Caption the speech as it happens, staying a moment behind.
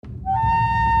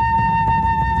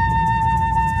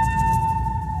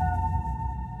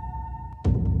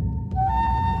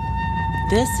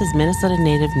This is Minnesota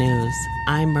Native News.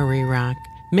 I'm Marie Rock.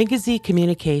 Migizi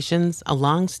Communications, a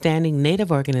long-standing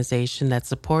Native organization that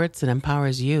supports and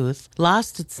empowers youth,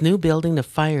 lost its new building to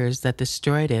fires that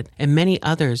destroyed it and many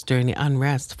others during the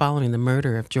unrest following the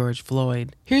murder of George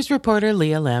Floyd. Here's reporter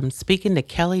Leah Lem speaking to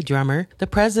Kelly Drummer, the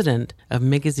president of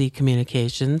Migizi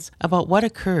Communications, about what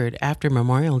occurred after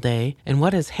Memorial Day and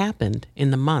what has happened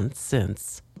in the months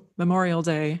since. Memorial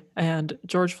Day and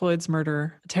George Floyd's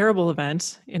murder, a terrible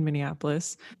event in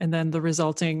Minneapolis, and then the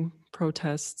resulting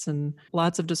protests and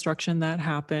lots of destruction that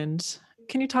happened.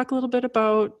 Can you talk a little bit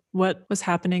about what was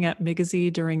happening at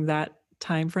Migizi during that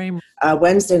time frame?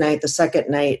 Wednesday night, the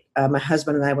second night, my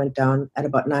husband and I went down at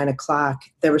about 9 o'clock.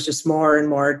 There was just more and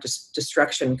more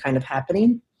destruction kind of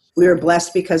happening. We were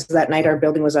blessed because that night our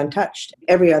building was untouched.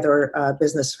 Every other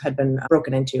business had been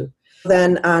broken into.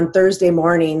 Then on Thursday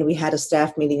morning, we had a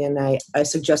staff meeting, and I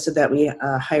suggested that we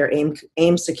hire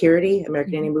AIM Security,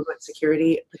 American Indian Movement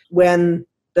Security. When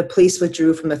the police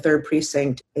withdrew from the 3rd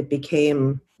Precinct, it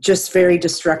became just very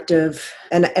destructive.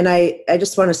 And I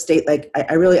just want to state,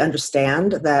 I really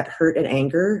understand that hurt and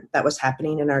anger that was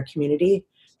happening in our community.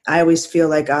 I always feel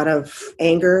like out of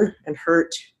anger and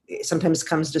hurt, sometimes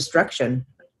comes destruction.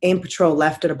 AIM Patrol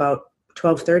left at about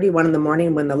 12:30, 1 in the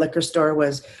morning, when the liquor store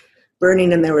was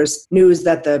burning and there was news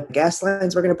that the gas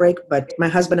lines were going to break. But my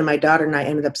husband and my daughter and I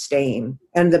ended up seeing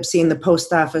the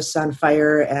post office on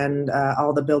fire and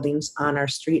all the buildings on our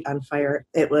street on fire.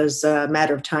 It was a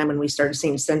matter of time when we started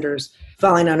seeing cinders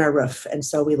falling on our roof. And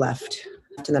so we left.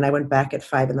 And then I went back at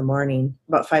 5 in the morning.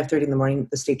 About 5:30 in the morning,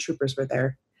 the state troopers were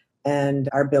there and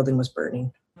our building was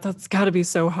burning. That's got to be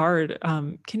so hard.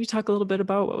 Can you talk a little bit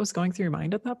about what was going through your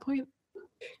mind at that point?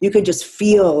 You could just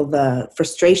feel the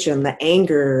frustration, the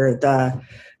anger,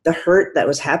 the hurt that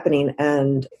was happening.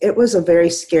 And it was a very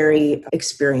scary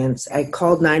experience. I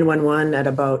called 911 at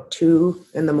about 2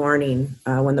 in the morning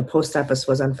when the post office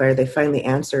was on fire. They finally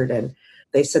answered and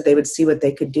they said they would see what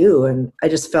they could do. And I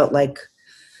just felt like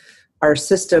our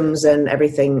systems and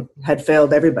everything had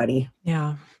failed everybody.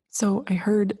 Yeah. So I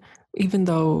heard, even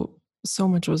though so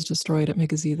much was destroyed at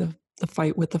Migizi, the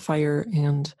fight with the fire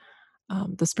and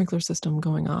the sprinkler system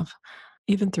going off,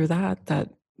 even through that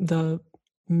the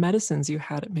medicines you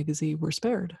had at Migizi were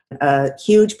spared. A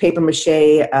huge paper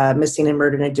mache missing and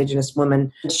murdered Indigenous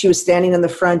woman. She was standing in the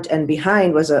front, and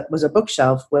behind was a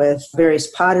bookshelf with various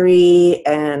pottery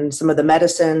and some of the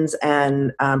medicines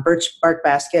and birch bark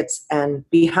baskets. And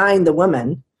behind the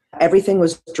woman, everything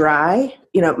was dry.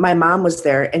 My mom was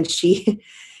there, and she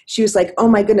was like, "Oh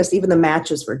my goodness, even the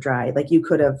matches were dry. Like you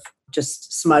could have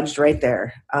just smudged right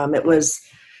there." It was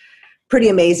pretty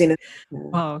amazing.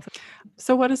 Wow.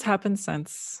 So what has happened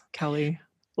since, Kelly?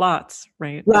 Lots,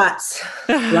 right? Lots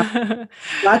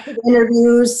of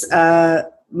interviews,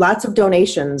 lots of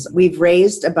donations. We've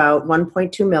raised about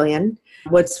 $1.2 million.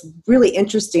 What's really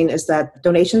interesting is that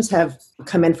donations have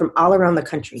come in from all around the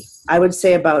country. I would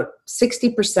say about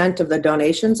 60% of the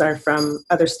donations are from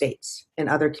other states and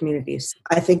other communities.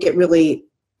 I think it really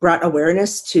brought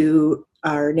awareness to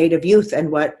our Native youth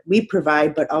and what we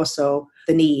provide, but also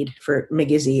the need for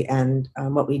Migizi and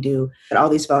what we do. And all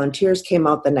these volunteers came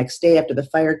out the next day after the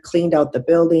fire, cleaned out the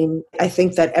building. I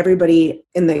think that everybody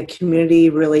in the community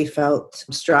really felt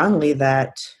strongly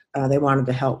that they wanted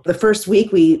to help. The first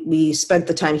week, we spent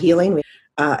the time healing.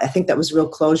 I think that was real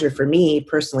closure for me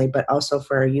personally, but also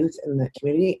for our youth in the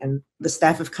community. And the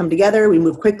staff have come together. We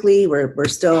move quickly. We're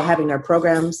still having our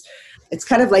programs. It's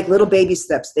kind of like little baby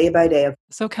steps, day by day.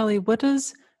 So Kelly, what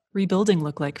does rebuilding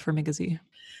look like for Migizi?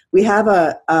 We have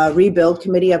a rebuild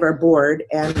committee of our board,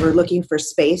 and we're looking for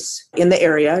space in the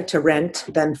area to rent,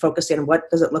 then focusing on what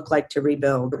does it look like to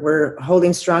rebuild. We're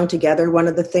holding strong together. One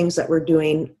of the things that we're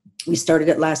doing, we started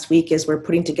it last week, is we're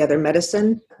putting together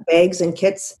medicine bags and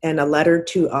kits and a letter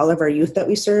to all of our youth that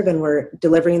we serve, and we're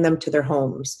delivering them to their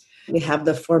homes. We have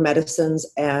the 4 medicines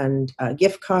and a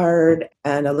gift card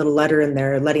and a little letter in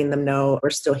there letting them know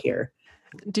we're still here.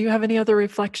 Do you have any other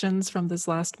reflections from this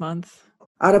last month?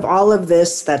 Out of all of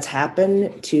this that's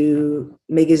happened to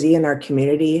Migizi and our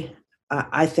community,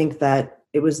 I think that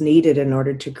it was needed in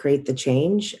order to create the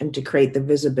change and to create the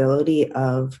visibility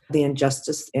of the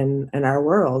injustice in our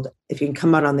world. If you can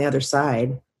come out on the other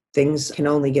side, things can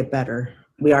only get better.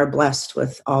 We are blessed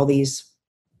with all these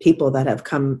people that have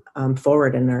come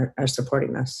forward and are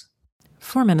supporting us.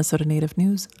 For Minnesota Native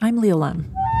News, I'm Leah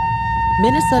Lem.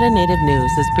 Minnesota Native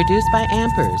News is produced by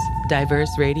Ampers, diverse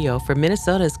radio for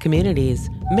Minnesota's communities,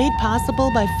 made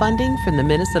possible by funding from the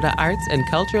Minnesota Arts and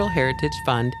Cultural Heritage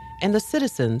Fund and the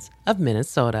citizens of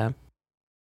Minnesota.